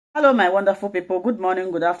Hello my wonderful people, good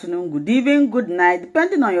morning, good afternoon, good evening, good night,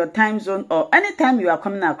 depending on your time zone or anytime you are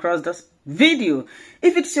coming across this video.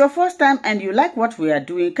 If it's your first time and you like what we are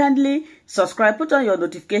doing, kindly subscribe, put on your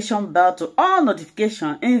notification bell to all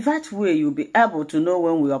notifications. In that way, you'll be able to know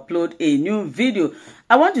when we upload a new video.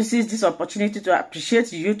 I want to seize this opportunity to appreciate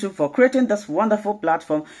YouTube for creating this wonderful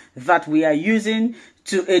platform that we are using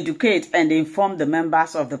to educate and inform the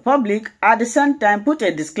members of the public. At the same time, put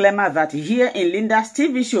a disclaimer that here in Linda's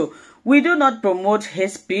TV show, we do not promote hate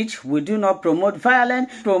speech, we do not promote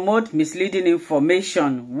violence, promote misleading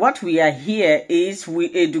information. What we are here is we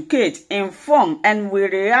educate, inform, and we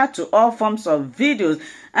react to all forms of videos.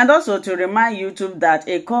 And also to remind YouTube that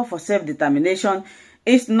a call for self-determination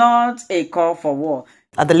is not a call for war.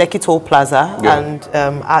 At the Lekki Toll Plaza and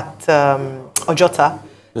at EVDON.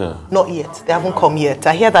 Yeah. Not yet. They haven't come yet.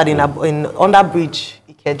 I hear that in Underbridge,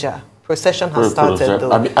 Ikeja, procession has started.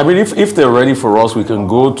 Though. I mean, if they're ready for us, we can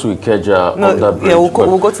go to Ikeja. No, Underbridge, yeah,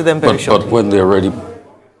 we'll go to them very shortly. But when they're ready.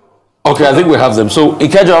 Okay, I think we have them. So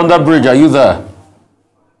Ikeja Underbridge, are you there?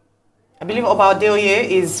 I believe Oba Dey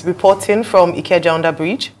is reporting from Ikeja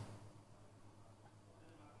Underbridge.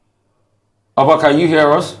 Oba, can you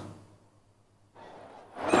hear us?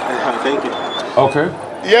 Thank you. Okay.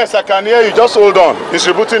 Yes, I can hear you. Just hold on. It's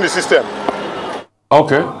rebooting the system.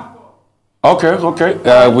 Okay.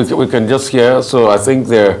 We can just hear. So I think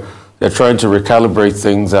they're trying to recalibrate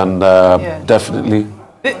things and definitely.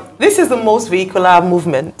 This is the most vehicular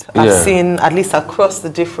movement I've seen, at least across the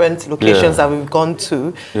different locations that we've gone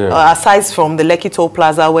to. Aside from the Lekki Toll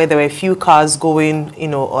Plaza, where there were a few cars going, you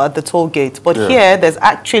know, at the toll gate. But here, there's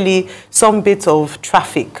actually some bit of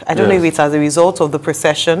traffic. I don't know if it's as a result of the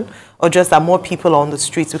procession or just that more people are on the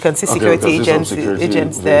streets. We can see security agents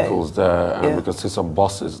there. Vehicles there, and we can see some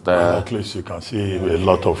buses there. At least you can see a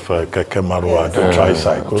lot of keke marwa and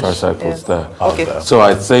tricycles there. Okay. So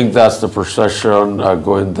I think that's the procession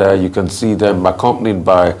going there. You can see them accompanied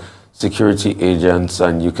by security agents,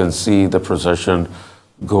 and you can see the procession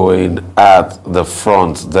going at the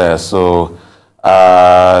front there. So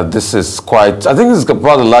this is quite, I think this is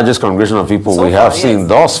about the largest congregation of people we have seen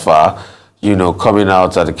thus far, you know, coming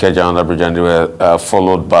out at the Ikeja Underbridge, and they were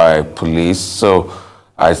followed by police. So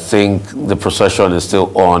I think the procession is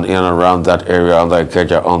still on in and around that area on the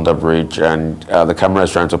Ikeja Underbridge, and the camera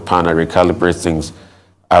is trying to pan and recalibrate things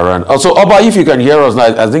around. Also, Oba, if you can hear us now,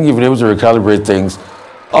 I think you've been able to recalibrate things.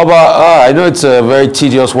 Oba, I know it's a very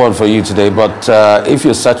tedious one for you today, but if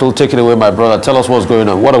you're settled, take it away, my brother. Tell us what's going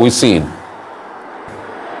on. What are we seeing?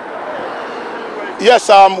 Yes,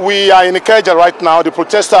 we are in Ikeja right now. The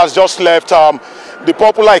protesters just left the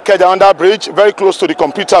popular Ikeja Underbridge, very close to the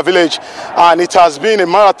computer village, and it has been a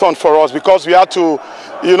marathon for us because we had to,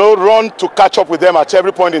 you know, run to catch up with them at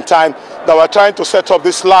every point in time that we're trying to set up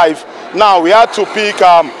this live. Now we had to pick,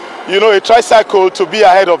 you know, a tricycle to be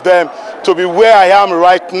ahead of them, to be where I am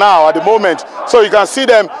right now at the moment. So you can see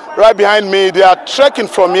them right behind me. They are trekking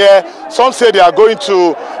from here. Some say they are going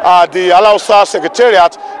to the Alausa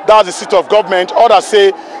Secretariat, that's the seat of government. Others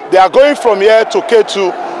say they are going from here to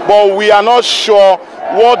K2, but we are not sure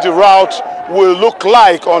what the route will look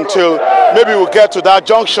like until maybe we'll get to that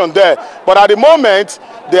junction there. But at the moment,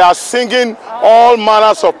 they are singing all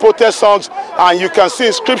manners of protest songs, and you can see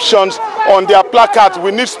inscriptions on their placards. We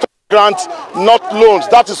need grants, not loans.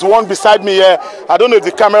 That is one beside me here. I don't know if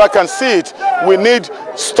the camera can see it. We need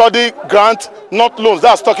study grant, not loans.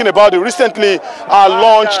 That's talking about the recently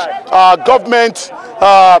launched government.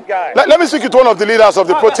 Let me speak to one of the leaders of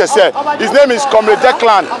the protest here. His name is Comrade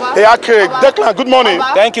Declan. Declan, good morning.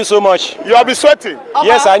 Thank you so much. You have been sweating.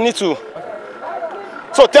 Yes, I need to.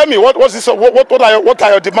 So tell me, what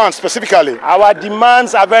are your demands specifically? Our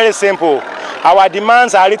demands are very simple. Our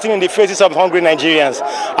demands are written in the faces of hungry Nigerians.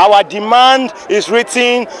 Our demand is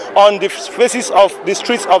written on the faces of the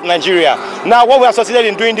streets of Nigeria. Now, what we have succeeded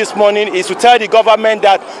in doing this morning is to tell the government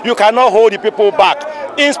that you cannot hold the people back.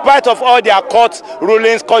 In spite of all their court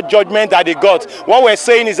rulings, court judgment that they got, what we're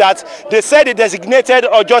saying is that they said they designated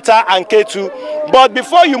EVDON and K2, but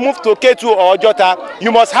before you move to K2 or EVDON,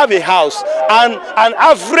 you must have a house. And an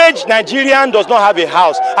average Nigerian does not have a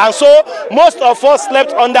house. And so most of us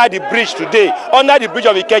slept under the bridge today, under the bridge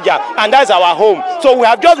of Ikeja, and that's our home. So we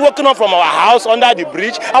have just woken up from our house under the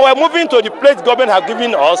bridge, and we're moving to the place government has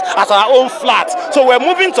given us as our own flat. So we're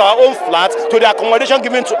moving to our own flat, to the accommodation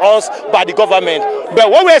given to us by the government. But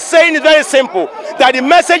what we're saying is very simple, that the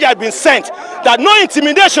message has been sent that no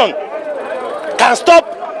intimidation can stop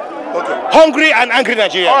hungry and angry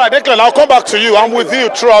Nigerians. All right, Declan, I'll come back to you. I'm with you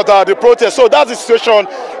throughout the protest. So that's the situation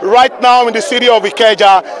right now in the city of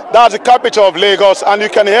Ikeja. That's the capital of Lagos, and you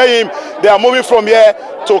can hear him. They are moving from here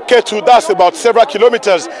to Ketu. That's about several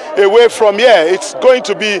kilometers away from here. It's going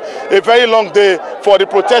to be a very long day for the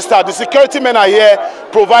protesters. The security men are here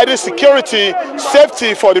providing security,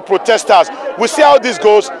 safety for the protesters. We'll see how this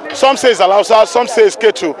goes. Some say it's Alausa, some say it's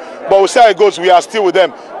Ketu, but we'll see how it goes. We are still with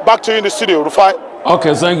them. Back to you in the studio, Rufai.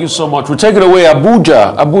 Okay, thank you so much. We'll take it away.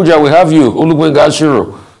 Abuja. Abuja, we have you. Olugbunga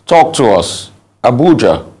Ashiro. Talk to us.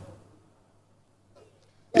 Abuja.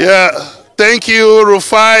 Yeah, thank you,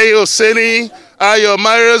 Rufai, Oseni, Ayo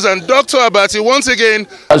Marius, and Dr. Abati. Once again,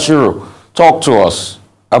 Ashiro, talk to us.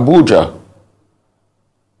 Abuja.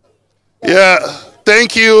 Yeah,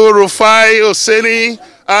 thank you, Rufai, Oseni,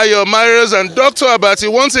 Ayo Marius, and Dr. Abati.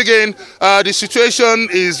 Once again, the situation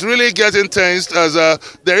is really getting tense as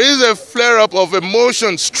there is a flare-up of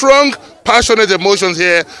emotion, strong, passionate emotions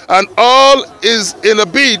here, and all is in a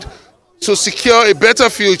bid to secure a better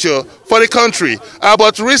future for the country.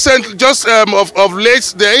 But recent, just of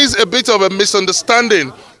late, there is a bit of a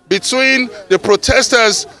misunderstanding between the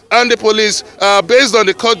protesters and the police based on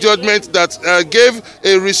the court judgment that gave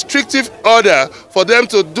a restrictive order for them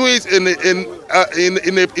to do it in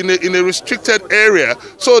a restricted area.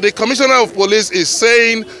 So the commissioner of police is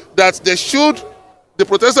saying that the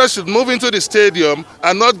protesters should move into the stadium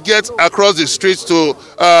and not get across the streets to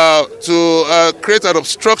create an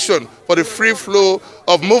obstruction for the free flow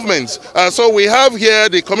of movements. So we have here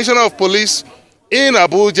the commissioner of police in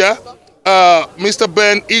Abuja, Mr.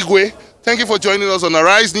 Ben Igwe. Thank you for joining us on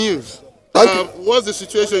Arise News. What's the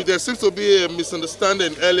situation? There seems to be a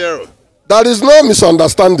misunderstanding earlier on. There is no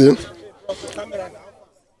misunderstanding.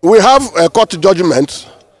 We have a court judgment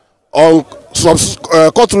on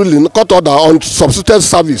court ruling, court order on substituted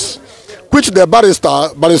service, which the barrister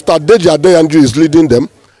Dey H0T is leading them,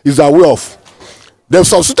 is aware of. The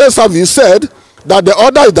substituted service said that the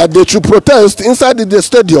order is that they should protest inside the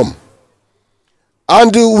stadium.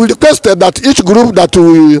 And we requested that each group that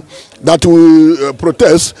we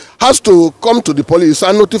protest has to come to the police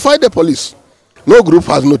and notify the police. No group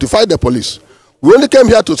has notified the police. We only came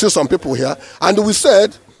here to see some people here, and we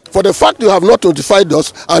said, for the fact you have not notified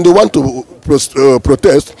us and you want to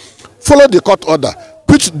protest, follow the court order,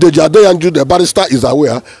 which Dey H0T, the barrister, is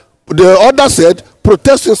aware. The order said,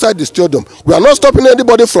 protest inside the stadium. We are not stopping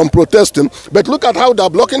anybody from protesting, but look at how they are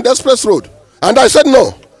blocking the express road. And I said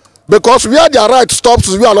no. Because where their right stops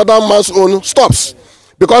is where another man's own stops.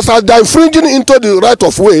 Because as they are infringing into the right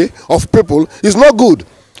of way of people, is not good.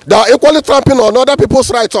 They are equally trampling on other people's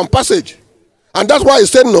rights on passage. And that's why he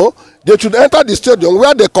said no, they should enter the stadium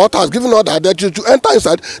where the court has given order that they should enter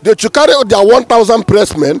inside, they should carry out their 1,000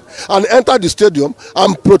 pressmen and enter the stadium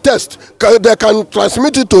and protest. They can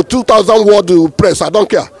transmit it to 2,000 word press, I don't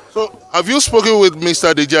care. So, have you spoken with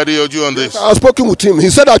Mr. Dey H0T on this? I've spoken with him. He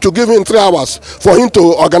said I should give him 3 hours for him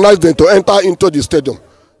to organize them to enter into the stadium.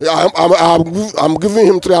 I'm giving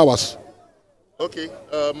him 3 hours. Okay.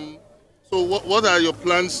 So what are your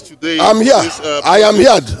plans today? I'm here. I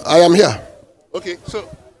am here. Okay. So,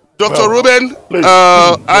 Dr. Ruben,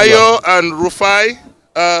 Ayo, and Rufai,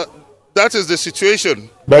 that is the situation.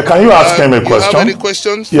 But can you ask him a question? You have any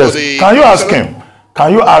questions? Yes. Can you ask him?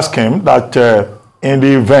 Can you ask him that? In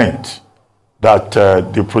the event that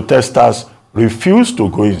the protesters refuse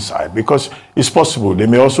to go inside, because it's possible they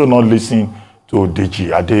may also not listen to Dey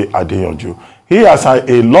H0T. He as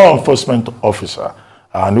a law enforcement officer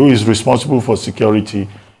and who is responsible for security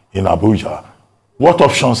in Abuja, what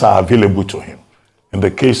options are available to him in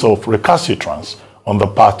the case of recalcitrance on the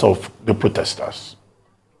part of the protesters?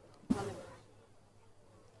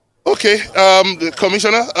 Okay, the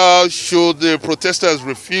commissioner, should the protesters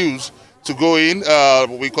refuse to go in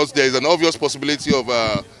because there is an obvious possibility of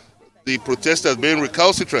the protesters being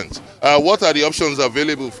recalcitrant. What are the options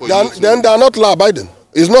available for you? Then they are not law-abiding.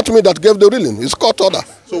 It's not me that gave the ruling. It's court order.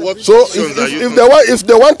 So what? If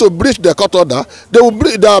they want to breach the court order,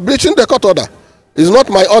 they are breaching the court order. It's not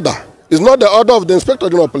my order. It's not the order of the Inspector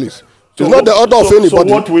General of Police. It's not the order of anybody.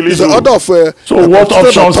 So what will he it's do? The order of. So what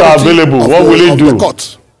options are available? What will he do? The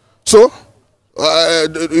court. So.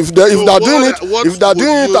 If they are doing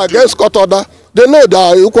it against court order, they know they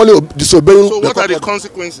are equally disobeying. So what are the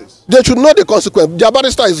consequences? They should know the consequence. The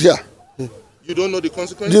barrister is here. You don't know the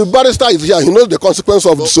consequences? The barrister is here. He knows the consequence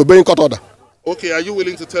of disobeying court order. Okay, are you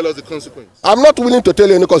willing to tell us the consequence? I'm not willing to tell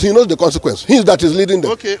you because he knows the consequence. He that is leading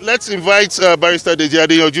them. Okay, let's invite Barrister Dey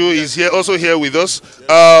H0T. Is here also here with us.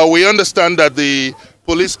 We understand that the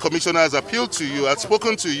police commissioner has appealed to you, has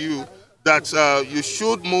spoken to you that you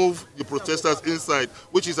should move the protesters inside,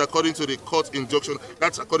 which is according to the court injunction.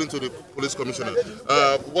 That's according to the police commissioner.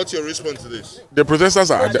 What's your response to this? The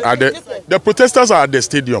protesters are the protesters are at the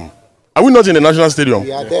stadium. Are we not in the National Stadium?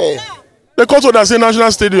 We are there. The court order say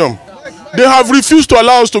National Stadium. They have refused to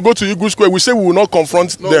allow us to go to Eagle Square. We say we will not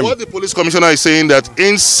confront them. What the police commissioner is saying that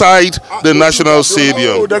inside the National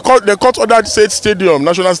Stadium. The court order said stadium,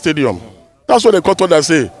 National Stadium. That's what the court order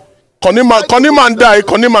say. Koniman die,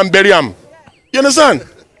 Koniman bury him. You understand?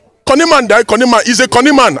 Koniman die, Koniman is a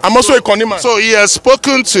Koniman. I'm also a Koniman. So he has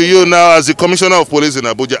spoken to you now as the commissioner of police in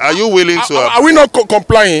Abuja. Are you willing to? Are we not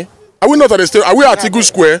complying? Are we not at the stadium? Are we at Eagle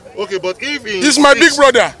Square? Okay, but if he he's my big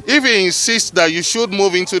brother. If he insists that you should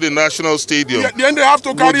move into the National Stadium, then they have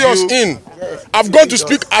to carry us in. I've gone to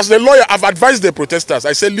speak as the lawyer. I've advised the protesters.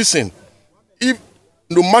 I said, listen, if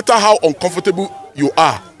no matter how uncomfortable you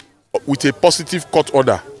are with a positive court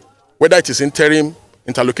order, whether it is interim,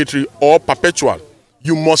 interlocutory, or perpetual,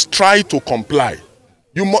 you must try to comply.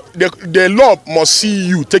 The law must see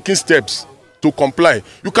you taking steps to comply.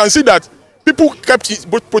 You can see that people kept it,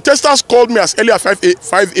 but protesters called me as early as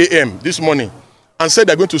 5 a.m. this morning and said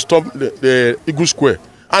they're going to stop the Eagle Square.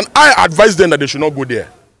 And I advised them that they should not go there.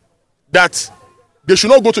 That they should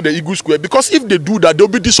not go to the Eagle Square, because if they do that, they'll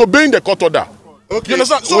be disobeying the court order. Okay. You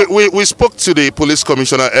understand? So we spoke to the police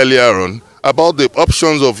commissioner earlier on about the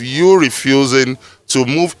options of you refusing to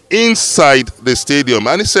move inside the stadium,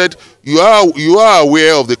 and he said you are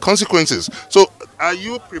aware of the consequences. So are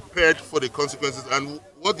you prepared for the consequences, and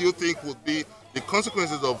what do you think would be the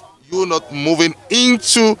consequences of you not moving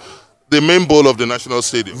into the main bowl of the National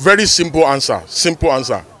Stadium? Very simple answer. Simple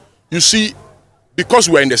answer. You see, because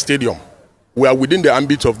we are in the stadium, we are within the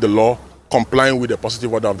ambit of the law, complying with the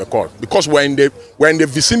positive order of the court. Because we're in the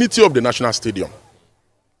vicinity of the National Stadium.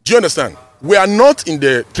 Do you understand? We are not in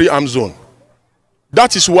the three-arm zone.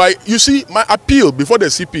 That is why, you see, my appeal before the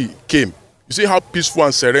CP came, you see how peaceful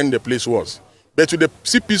and serene the place was. But with the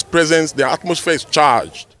CP's presence, the atmosphere is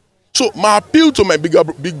charged. So my appeal to my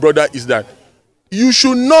big brother is that you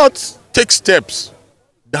should not take steps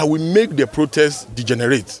that will make the protest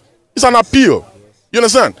degenerate. It's an appeal. You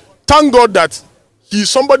understand? Thank God that he's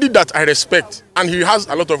somebody that I respect, and he has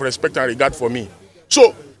a lot of respect and regard for me.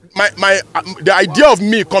 So the idea of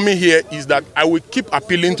me coming here is that I will keep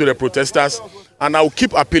appealing to the protesters, and I will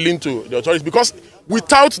keep appealing to the authorities, because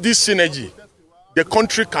without this synergy, the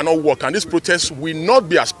country cannot work, and this protest will not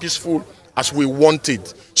be as peaceful as we want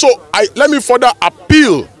it. So let me further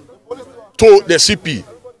appeal to the CP,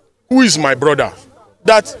 who is my brother,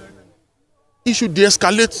 that he should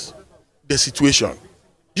de-escalate the situation.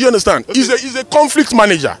 Do you understand? Okay. He's a conflict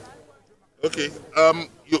manager. Okay.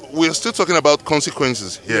 We're still talking about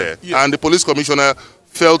consequences here. Yeah. And the police commissioner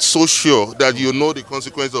felt so sure that you know the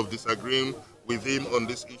consequence of disagreeing with him on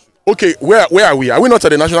this issue. Okay, where are we? Are we not at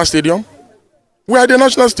the National Stadium? We are at the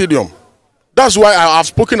National Stadium. That's why I have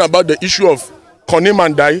spoken about the issue of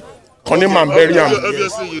Koniman die, Koniman bury him.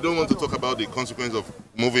 Obviously, you don't want to talk about the consequence of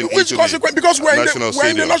moving Which into consequence? Because we're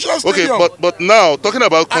in the National Stadium. Okay, but now, talking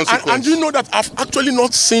about consequences. And you know that I've actually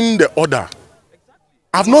not seen the order.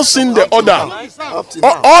 I've not seen the order.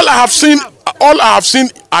 All I have seen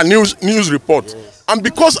are news reports. And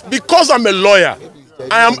because I'm a lawyer,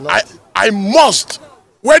 I must,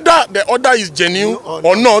 whether the order is genuine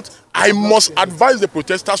or not, I must advise the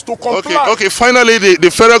protesters to comply. Okay. Finally,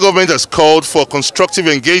 the federal government has called for constructive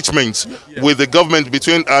engagement with the government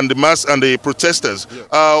between the mass and the protesters.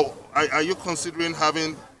 Are you considering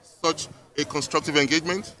having such a constructive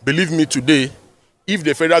engagement? Believe me, today, if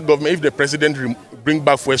the federal government, if the president bring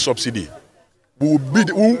back fuel subsidy, we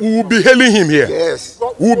will be hailing him here. Yes.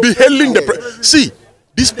 We will be hailing the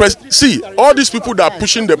see, all these people that are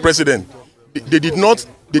pushing the president, they did not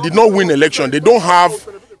win election. They don't have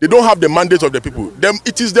the mandate of the people.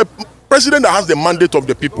 It is the president that has the mandate of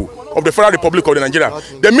the people, of the Federal Republic of Nigeria.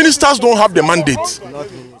 The ministers don't have the mandate.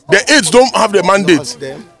 The aides don't have the mandate.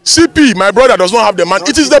 CP, my brother, does not have the mandate.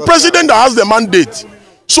 It is the president that has the mandate.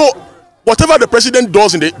 So whatever the president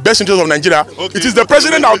does in the best interest of Nigeria, it is the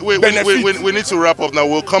president that benefits. We need to wrap up now.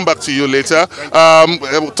 We'll come back to you later.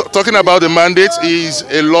 Talking about the mandate, is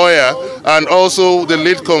a lawyer and also the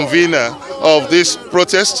lead convener of this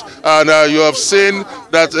protest. And you have seen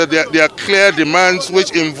that there are clear demands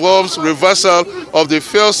which involves reversal of the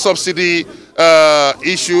fuel subsidy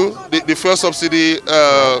issue, the fuel subsidy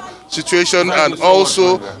situation, and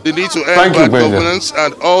also the need to end bad governance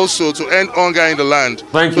and also to end hunger in the land.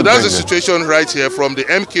 So that's the situation right here from the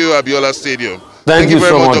MKO Abiola Stadium. Thank you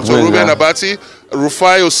very much, Dr. Ruben Abati,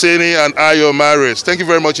 Rufai Oseni, and Ayo Maris. Thank you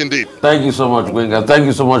very much indeed. Thank you so much, Gbenga. Thank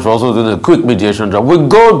you so much for also doing a quick mediation job. We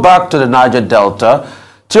go back to the Niger Delta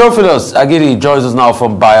Theophilus Agidi joins us now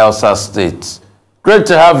from Bayelsa State. Great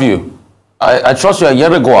to have you. I trust you are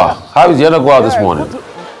Yenagoa. How is Yenagoa this morning?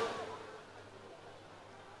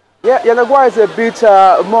 Yeah, Yenagoa is a bit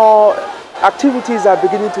more, activities are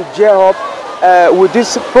beginning to gear up with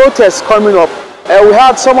this protest coming up. We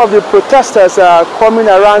had some of the protesters coming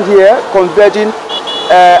around here, converging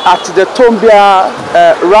at the Tombia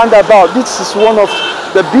roundabout. This is one of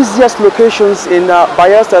the busiest locations in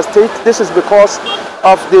Bayelsa State. This is because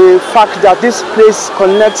of the fact that this place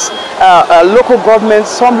connects local government,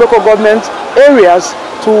 some local government areas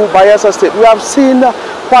to Bayelsa State. We have seen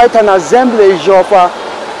quite an assemblage of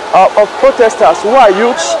protesters who are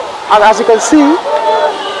youths, and as you can see,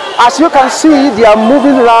 they are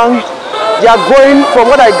moving around. They are going, from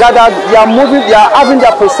what I gathered, they are moving, they are having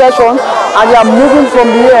their procession, and they are moving from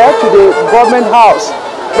here to the government house.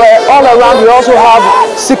 But all around we also have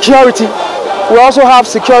security. We also have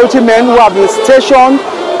security men who have been stationed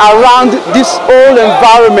around this whole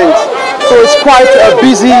environment. So it's quite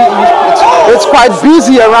busy. It's quite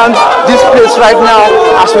busy around this place right now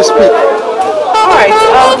as we speak. All right,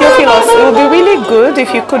 Theophilus, it would be really good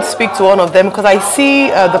if you could speak to one of them, because I see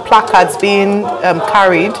the placards being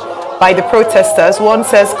carried by the protesters. One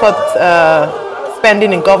says cut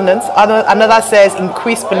spending in governance, another says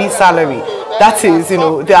increase police salary. That is,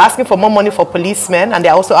 they're asking for more money for policemen, and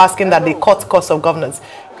they're also asking that they cut cost of governance.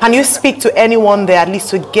 Can you speak to anyone there at least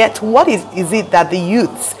to get what is it that the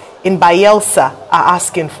youths in Bayelsa are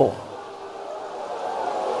asking for?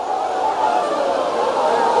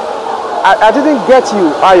 I didn't get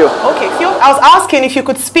you, Ayo. Okay, I was asking if you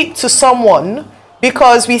could speak to someone,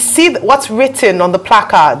 because we see what's written on the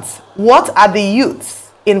placards. What are the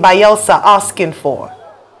youths in Bayelsa asking for?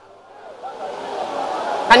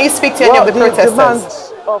 Can you speak to any of the protesters? The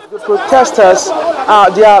demands of the protesters,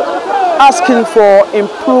 they are asking for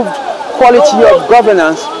improved quality of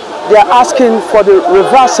governance. They are asking for the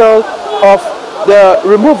reversal of the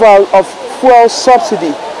removal of fuel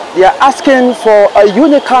subsidy. They are asking for a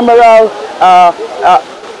unicameral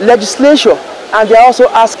legislation, and they are also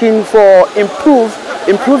asking for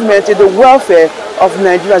improvement in the welfare of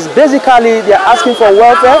Nigerians. Basically, they are asking for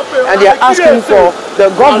welfare, and they are asking for the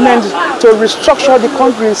government to restructure the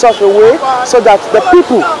country in such a way so that the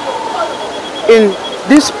people in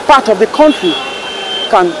this part of the country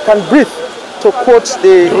can breathe, to quote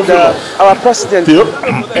our president,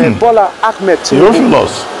 Bola Ahmed Tinubu.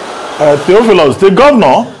 Theophilus, the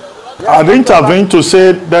governor had intervened to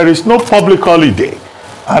say there is no public holiday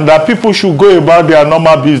and that people should go about their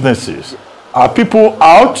normal businesses. Are people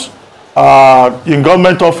out in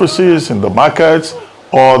government offices, in the markets,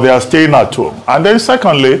 or they are staying at home? And then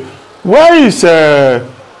secondly, where is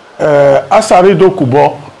Asarido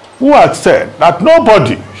Kubo, who had said that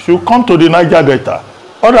nobody should come to the Niger Delta,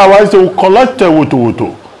 otherwise they will collect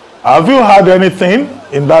wutu-wutu? Have you heard anything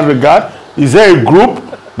in that regard? Is there a group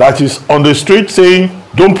that is on the street saying,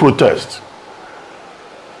 don't protest?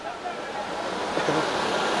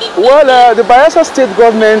 Well, the Bayelsa state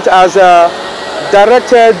government has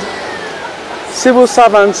directed civil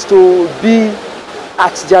servants to be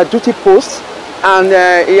at their duty posts, and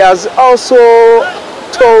he has also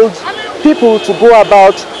told people to go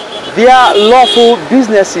about their lawful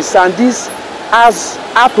businesses, and this has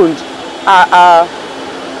happened.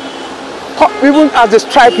 Even as the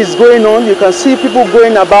strike is going on, you can see people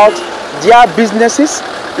going about their businesses.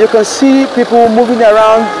 You can see people moving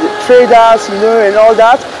around, traders, and all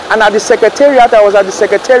that. And at the secretariat, I was at the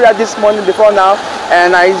secretariat this morning before now,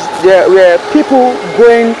 and there were people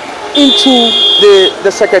going into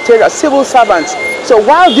the secretariat, civil servants. So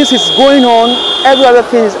while this is going on, every other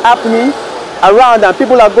thing is happening around, and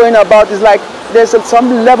people are going about. It's like there's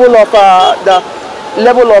some level of how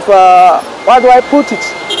do I put it?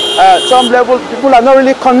 Some level, people are not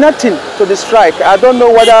really connecting to the strike. I don't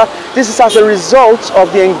know whether this is as a result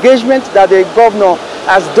of the engagement that the governor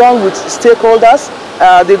has done with stakeholders.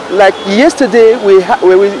 Like yesterday,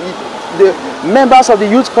 the members of the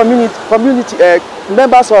youth community,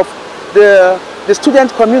 members of the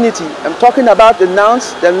student community, I'm talking about the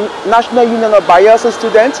NANS, the National Union of Bayelsa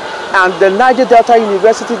Students, and the Niger Delta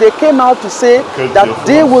University. They came out to say that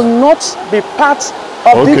they will not be part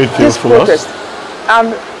of this protest.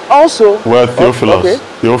 And also, well,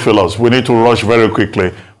 Theophilus, we need to rush very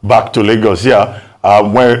quickly back to Lagos here,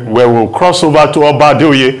 where we'll cross over to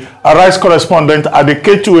Obadeoye, a rice correspondent at the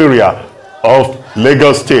K2 area of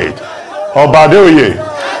Lagos State. Obadeoye.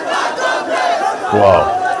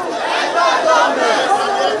 Wow.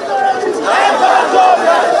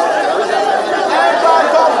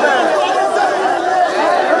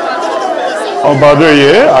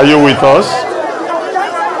 Obadeoye, are you with us?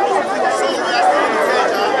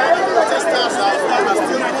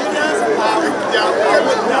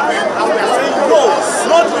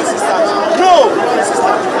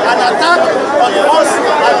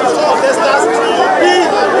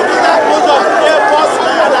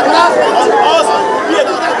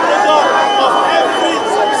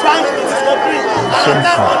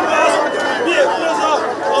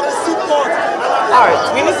 All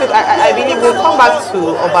right, we need to, I really will come back to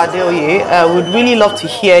Obadeoye. Would really love to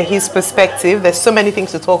hear his perspective. There's so many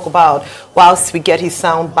things to talk about whilst we get his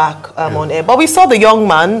sound back on air. But we saw the young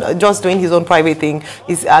man just doing his own private thing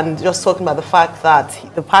and just talking about the fact that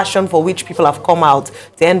the passion for which people have come out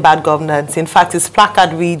to end bad governance. In fact, his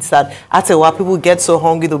placard reads that after a while people get so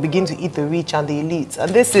hungry they'll begin to eat the rich and the elite.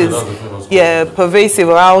 And this is pervasive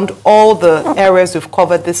around all the areas we've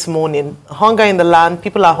covered this morning. Hunger in the land,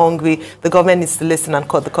 people are hungry, the government needs to listen and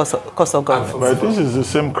cut the cost of government. But this is the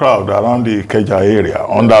same crowd around the Ikeja area,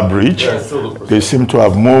 on that bridge. They seem to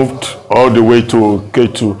have moved all the way to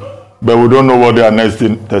K2, but we don't know what their next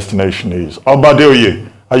destination is. Obadeoye,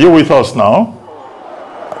 are you with us now?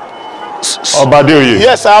 Obadeoye.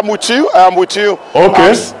 Yes, I'm with you. I'm with you.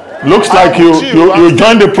 Okay. Looks like you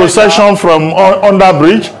joined the procession from on that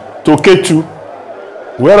bridge to K2.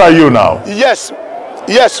 Where are you now? Yes,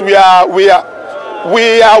 we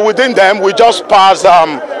are within them. We just passed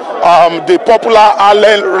the popular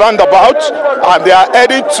Allen roundabout, and they are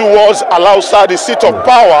heading towards Alausa, the seat of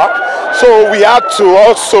power. So we had to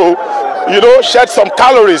also, shed some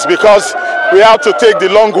calories because we have to take the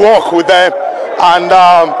long walk with them, and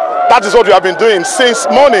that is what we have been doing since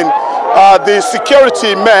morning. The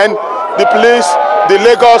security men, the police, the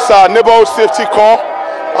Lagos Neighborhood Safety Corps,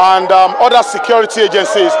 and other security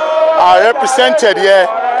agencies are represented here,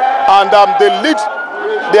 and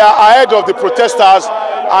they are ahead of the protesters,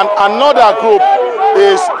 and another group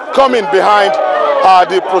is coming behind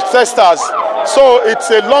the protesters. So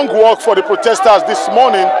it's a long walk for the protesters this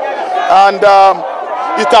morning, and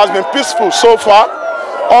it has been peaceful so far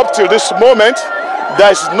up till this moment.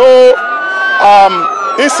 There's no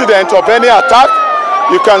incident of any attack.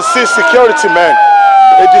 You can see security men,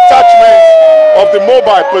 a detachment of the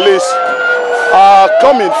mobile police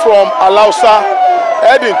coming from Alausa,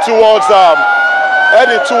 heading towards,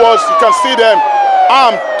 you can see them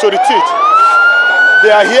armed to the teeth.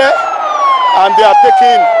 They are here, and they are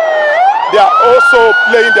also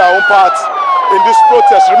playing their own part in this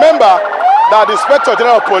protest. Remember that the Inspector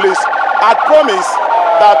General of Police had promised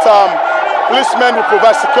that policemen will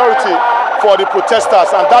provide security for the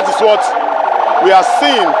protesters, and that is what we are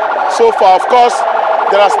seeing so far. Of course,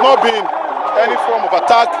 there has not been any form of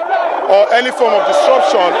attack or any form of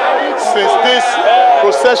disruption since this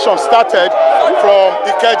procession started from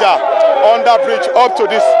Ikeja under bridge up to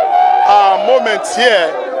this moment here.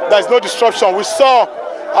 There is no disruption. We saw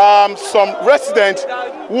some residents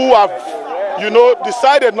who have,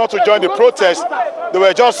 decided not to join the protest. They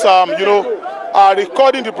were just,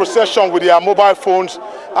 recording the procession with their mobile phones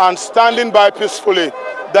and standing by peacefully.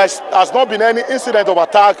 There has not been any incident of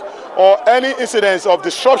attack or any incidents of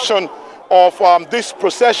disruption of this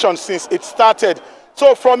procession since it started.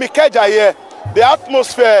 So from Ikeja here, the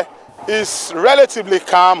atmosphere is relatively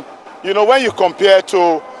calm, when you compare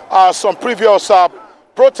to some previous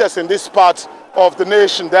protests in this part of the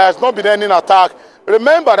nation. There has not been any attack.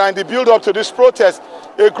 Remember that in the build-up to this protest,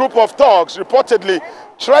 a group of thugs reportedly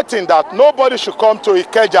threatened that nobody should come to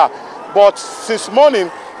Ikeja. But since morning,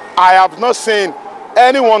 I have not seen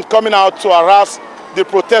anyone coming out to harass the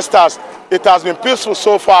protesters. It has been peaceful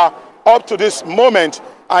so far up to this moment,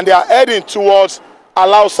 and they are heading towards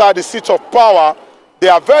Alausa, the seat of power. They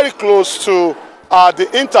are very close to the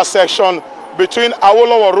intersection between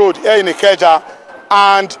Awolowo Road here in Ikeja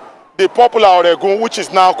and the popular Oregun, which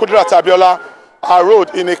is now Kudirat Abiola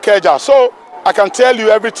Road in Ikeja. So I can tell you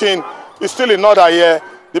everything is still in order here.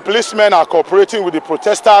 The policemen are cooperating with the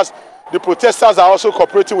protesters. The protesters are also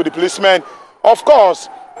cooperating with the policemen. Of course,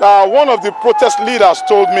 one of the protest leaders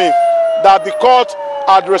told me that the court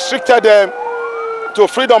had restricted them to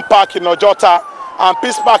Freedom Park in Ojota and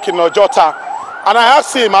Peace Park in Ojota. And I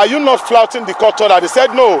asked him, are you not flouting the court order? They said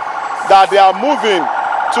no, that they are moving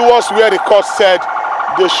towards where the court said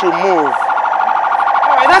they should move.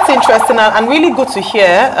 All right, that's interesting and really good to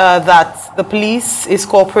hear that the police is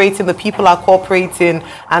cooperating, the people are cooperating,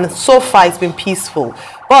 and so far it's been peaceful.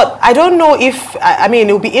 But I don't know if,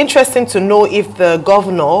 it would be interesting to know if the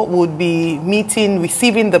governor would be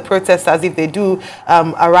receiving the protesters if they do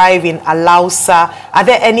arrive in Alausa.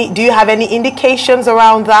 Do you have any indications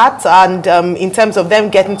around that? And in terms of them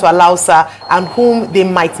getting to Alausa and whom they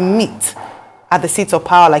might meet at the seat of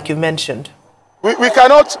power, like you mentioned?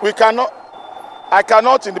 I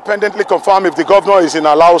cannot independently confirm if the governor is in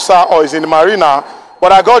Alausa or is in Marina,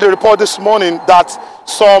 but I got a report this morning that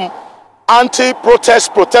some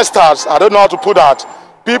protesters, I don't know how to put that,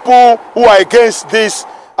 people who are against this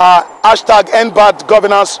hashtag End Bad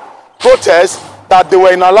Governance protest, that they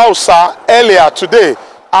were in Alausa earlier today.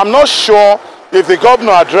 I'm not sure if the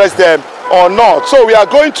governor addressed them or not. So we are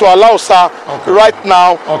going to allow sir right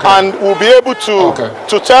now, and we'll be able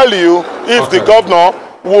to tell you if the governor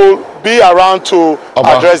will be around to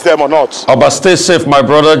address them or not. But stay safe, my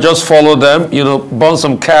brother. Just follow them, you know, burn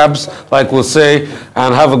some cabs, like we'll say,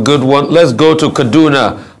 and have a good one. Let's go to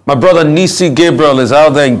Kaduna. My brother Nisi Gabriel is out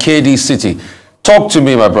there in KD City. Talk to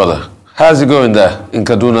me, my brother. How's it going there in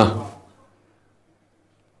Kaduna?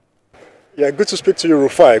 Yeah, good to speak to you,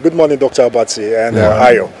 Rufai. Good morning, Dr. Abati and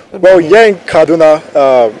Ayo. Well, here in Kaduna,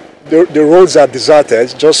 the roads are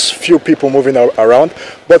deserted, just few people moving around.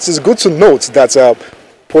 But it's good to note that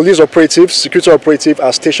police operatives, security operatives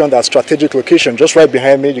are stationed at strategic location. Just right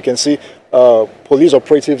behind me, you can see police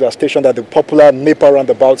operatives are stationed at the popular NEPA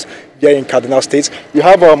roundabout here in Kaduna State. You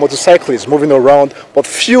have motorcyclists moving around, but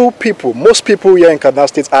few people, most people here in Kaduna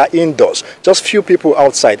State are indoors. Just few people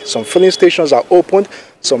outside. Some filling stations are opened.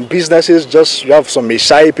 Some businesses, just you have some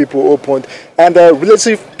Meshai people opened, and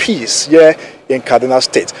relative peace here in Kaduna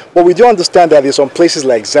State. But we do understand that in some places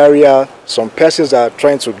like Zaria, some persons are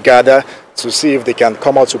trying to gather to see if they can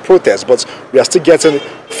come out to protest. But we are still getting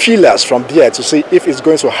feelers from there to see if it's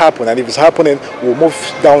going to happen. And if it's happening, we'll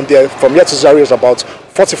move down there. From here to Zaria is about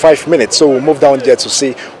 45 minutes. So we'll move down there to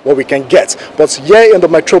see what we can get. But here in the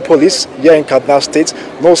metropolis, here in Kaduna State,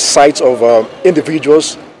 no signs of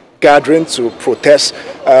individuals gathering to protest,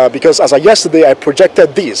 because as of yesterday I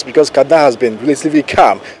projected this, because Kaduna has been relatively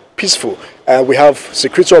calm, peaceful, and we have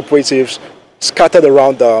security operatives scattered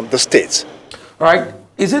around the state. All right.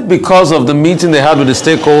 Is it because of the meeting they had with the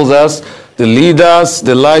stakeholders, the leaders,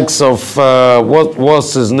 the likes of, what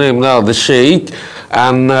was his name now, the Sheikh,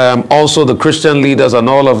 and also the Christian leaders and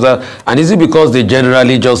all of that? And is it because they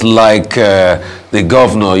generally just like the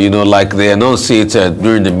governor, you know, like they enunciated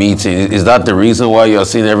during the meeting? Is that the reason why you're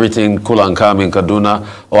seeing everything cool and calm in Kaduna?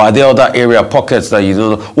 Or are there other area pockets that you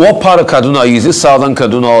don't know? What part of Kaduna are you? Is it southern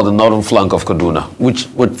Kaduna or the northern flank of Kaduna? Which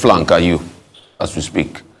flank are you as we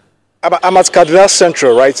speak? I'm at Kaduna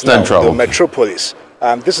Central right now, the metropolis.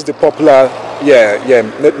 This is the popular,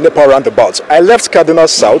 NEPA roundabout. I left Kaduna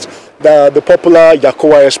South, the popular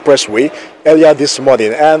Yakowa Expressway, earlier this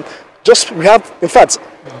morning. And we have, in fact,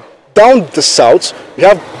 down the south, we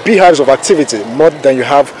have beehives of activity, more than you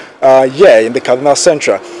have here in the Kaduna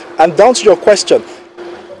Central. And down to your question,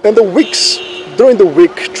 in the weeks,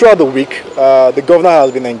 throughout the week, the governor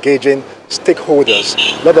has been engaging stakeholders,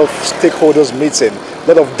 a lot of stakeholders meeting, a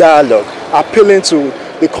lot of dialogue, appealing to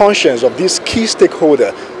the conscience of these key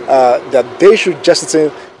stakeholders that they should jettison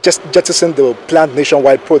the planned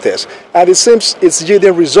nationwide protest. And it seems it's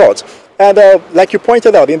yielding results. And like you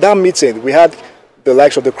pointed out, in that meeting, we had the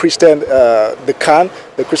likes of the Christian, the CAN,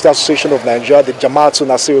 the Christian Association of Nigeria, the Jamaatul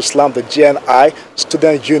Nasir Islam, the GNI,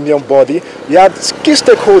 Student Union Body. We had key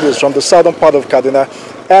stakeholders from the southern part of Kaduna,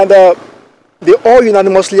 and they all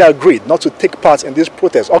unanimously agreed not to take part in this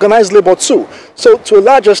protest. Organized labor too. So to a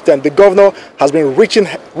large extent, the governor has been reaching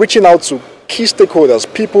out to key stakeholders,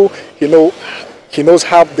 people he knows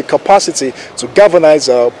have the capacity to galvanize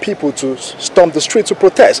people to storm the street to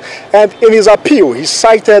protest. And in his appeal, he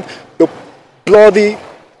cited the bloody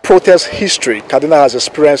protest history Kaduna has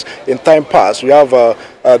experienced in time past. We have the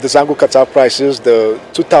Zango Qatar crisis, the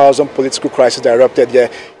 2000 political crisis that erupted here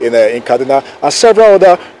in Kaduna, and several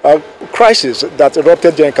other crises that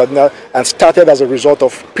erupted here in Kaduna and started as a result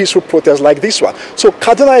of peaceful protests like this one. So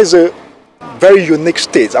Kaduna is a very unique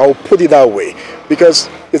state, I will put it that way, because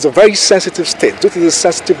it's a very sensitive state. Due to the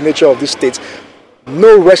sensitive nature of this state,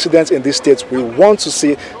 no residents in this state will want to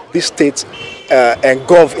see this state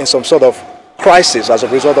engulfed in some sort of crisis as a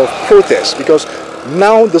result of protests, because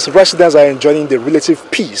now the residents are enjoying the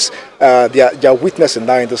relative peace they are witnessing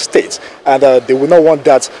now in the state, and they will not want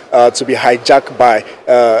that to be hijacked by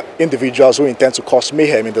individuals who intend to cause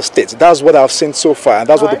mayhem in the state. That's what I've seen so far, and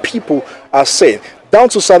that's what the people are saying. Down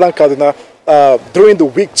to southern Kaduna, during the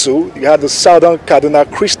week too, you had the southern Kaduna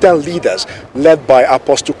Christian leaders led by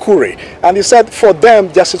Apostle Kure, and he said for them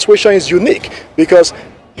their situation is unique, because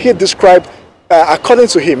he described, according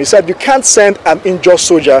to him, he said you can't send an injured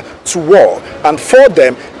soldier to war, and for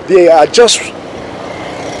them they are just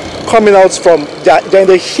coming out from, they're in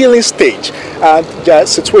the healing stage, and their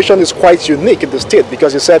situation is quite unique in the state,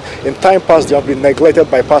 because he said in time past they have been neglected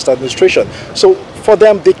by past administration. So for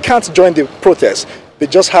them, they can't join the protest. They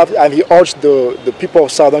just have, and he urged the people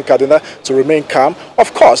of southern Kaduna to remain calm.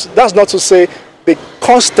 Of course, that's not to say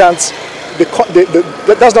that's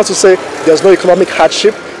not to say there's no economic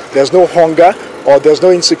hardship, there's no hunger, or there's no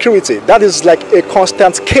insecurity. That is like a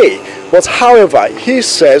constant K. But however, he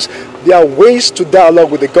says there are ways to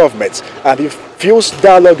dialogue with the government, and he feels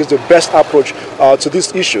dialogue is the best approach to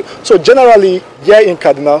this issue. So generally, here in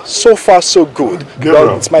Kaduna, so far so good.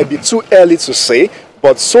 Well, it might be too early to say,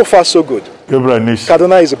 but so far so good.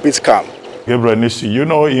 Kaduna is a bit calm. Gabriel Nisi, you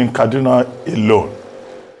know, in Kaduna alone,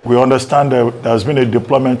 we understand that there's been a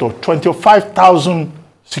deployment of 25,000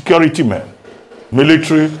 security men,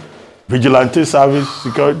 military, vigilante service,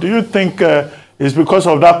 security. Do you think it's because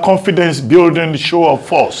of that confidence-building show of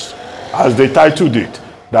force, as they titled it,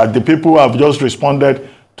 that the people have just responded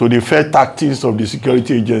to the fair tactics of the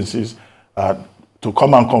security agencies to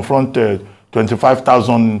come and confront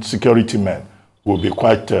 25,000 security men will be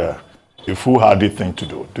quite a foolhardy thing to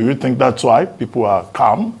do? Do you think that's why people are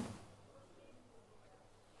calm?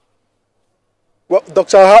 Well,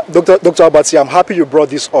 Dr. Abati, I'm happy you brought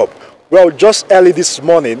this up. Well, just early this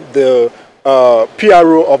morning, the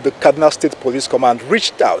PRO of the Kaduna State Police Command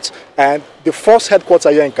reached out, and the force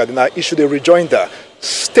headquarters here in Kaduna issued a rejoinder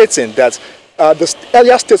stating that the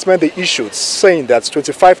earlier statement they issued saying that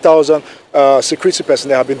 25,000 security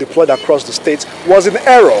personnel have been deployed across the state was in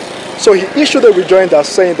error. So he issued a rejoinder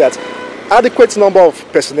saying that adequate number of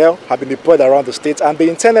personnel have been deployed around the state, and they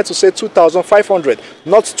intended to say 2,500,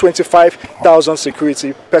 not 25,000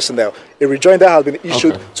 security personnel. A rejoinder has been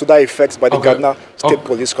issued to that effect by the Kaduna State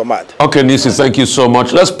Police Command. Okay, Nisi, thank you so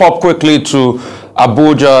much. Let's pop quickly to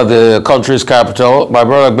Abuja, the country's capital. My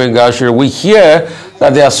brother Bengashir, we hear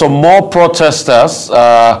that there are some more protesters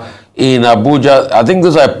in Abuja. I think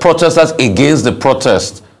those are protesters against the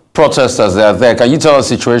protesters that are there. Can you tell us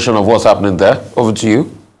the situation of what's happening there? Over to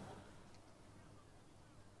you.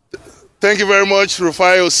 Thank you very much,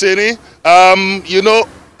 Rufai Oseni. You know,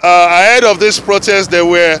 ahead of this protest, there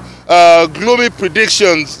were gloomy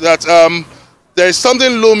predictions that there is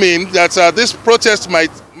something looming, that this protest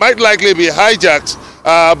might likely be hijacked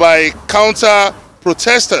by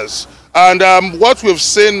counter-protesters. And what we've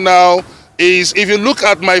seen now is, if you look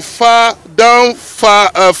at my farther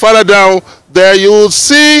down there, you will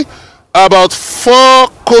see about 4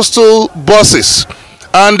 coastal buses.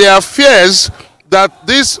 And there are fears that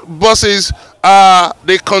these buses are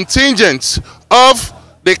the contingent of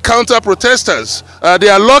the counter-protesters. They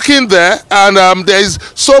are locking there, and there is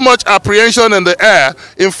so much apprehension in the air.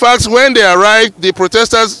 In fact, when they arrived, the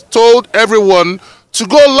protesters told everyone to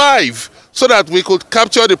go live so that we could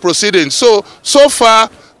capture the proceedings. So far,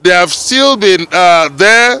 they have still been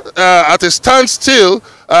there at a standstill.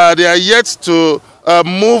 They are yet to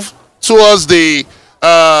move towards the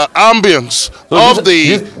ambience of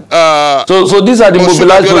the so these are the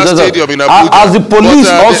mobilized protesters. As the police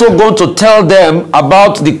also going to tell them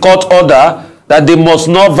about the court order, that they must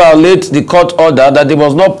not violate the court order, that they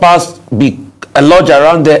must not be lodged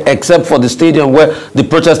around there except for the stadium where the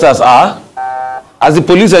protesters are? As the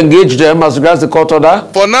police engage them as regards the court order?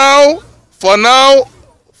 For now,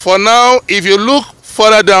 if you look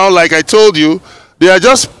further down, like I told you, they are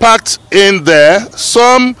just packed in there.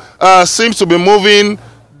 Some seems to be moving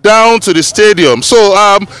down to the stadium. So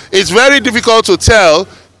it's very difficult to tell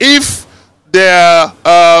if they're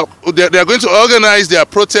going to organize their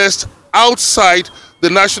protest outside the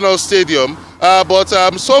National Stadium. But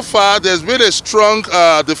so far, there's been a strong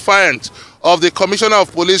defiance of the Commissioner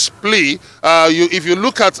of Police plea. If you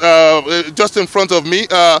look at just in front of me,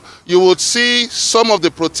 you would see some of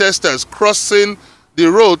the protesters crossing the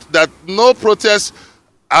road that no protest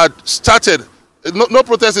had started. No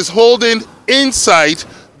protest is holding inside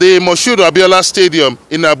the Moshood Abiola Stadium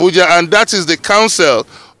in Abuja, and that is the counsel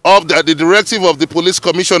of the directive of the police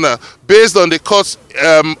commissioner, based on the court's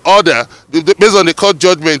order, based on the court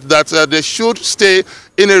judgment, that they should stay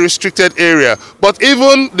in a restricted area. But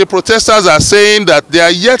even the protesters are saying that they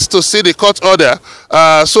are yet to see the court order,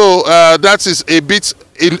 so that is a bit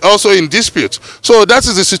also in dispute. So that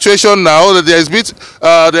is the situation now, that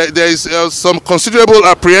there is some considerable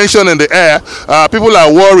apprehension in the air. People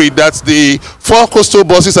are worried that the 4 coastal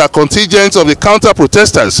buses are contingents of the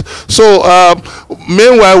counter-protesters. So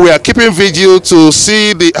meanwhile, we are keeping vigil to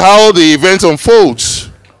see how the event unfolds.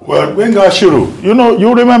 Well, Bengashiru,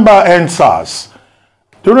 you remember NSAS.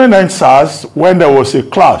 During NSAS, when there was a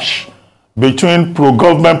clash between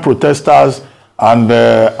pro-government protesters and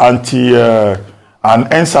and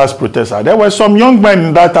NSAS protesters, there were some young men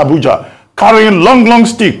in that Abuja carrying long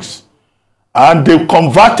sticks, and they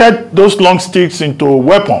converted those long sticks into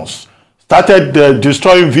weapons, started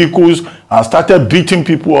destroying vehicles, and started beating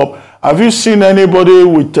people up. Have you seen anybody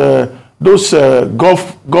with those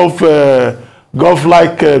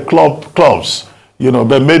golf-like clubs,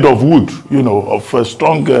 but made of wood, of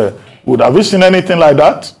strong wood? Have you seen anything like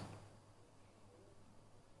that?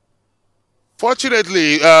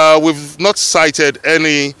 Fortunately, we've not sighted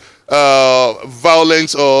any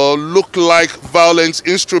violence or look like violence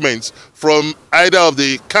instruments from either of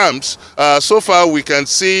the camps. So far we can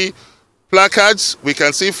see placards, we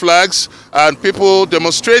can see flags, and people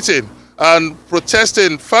demonstrating and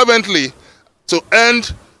protesting fervently to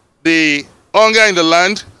end the hunger in the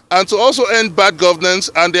land and to also end bad governance,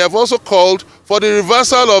 and they have also called for the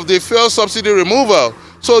reversal of the fuel subsidy removal.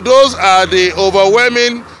 So those are the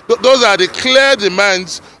overwhelming, those are the clear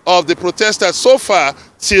demands of the protesters so far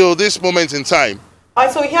till this moment in time. All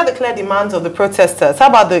right, so we hear the clear demands of the protesters. How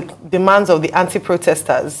about the demands of the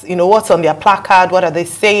anti-protesters? You know, what's on their placard? What are they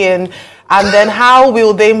saying? And then how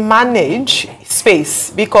will they manage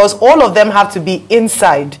space? Because all of them have to be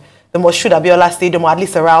inside the Moshood Abiola Stadium, or at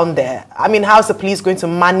least around there. I mean, how's the police going to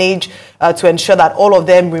manage to ensure that all of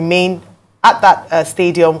them remain at that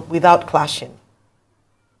stadium without clashing?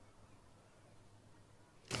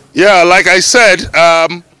 Yeah, like I said,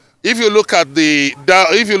 if you look at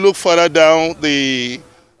if you look further down,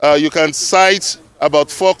 you can sight about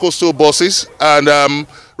 4 coastal buses, and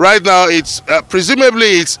right now it's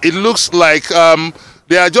presumably it looks like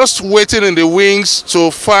they are just waiting in the wings to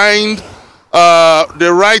find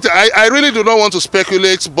the right. I really do not want to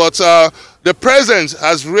speculate, but the presence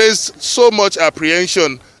has raised so much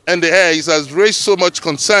apprehension in the air. It has raised so much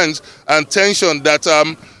concerns and tension that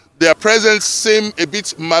their presence seems a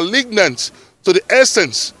bit malignant to the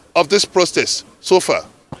essence of this protest so far.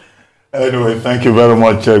 Anyway, thank you very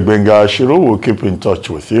much, Gbenga Ashiru. We'll keep in touch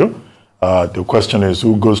with you. The question is,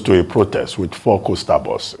 who goes to a protest with 4 coastal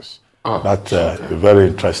buses? That's a very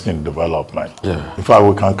interesting development. Yeah. In fact,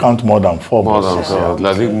 we can count more than 4 buses.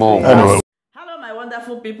 I think more. Anyway. Hello, my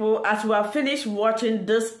wonderful people. As you have finished watching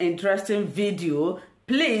this interesting video,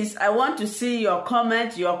 please, I want to see your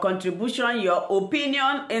comment, your contribution, your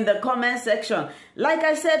opinion in the comment section. Like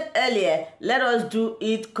I said earlier, let us do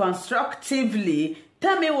it constructively.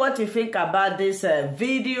 Tell me what you think about this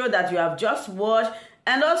video that you have just watched,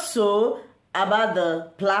 and also about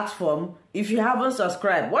the platform. If you haven't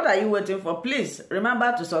subscribed, what are you waiting for? Please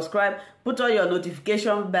remember to subscribe, put on your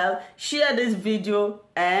notification bell, share this video,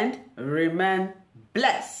 and remain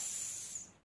blessed.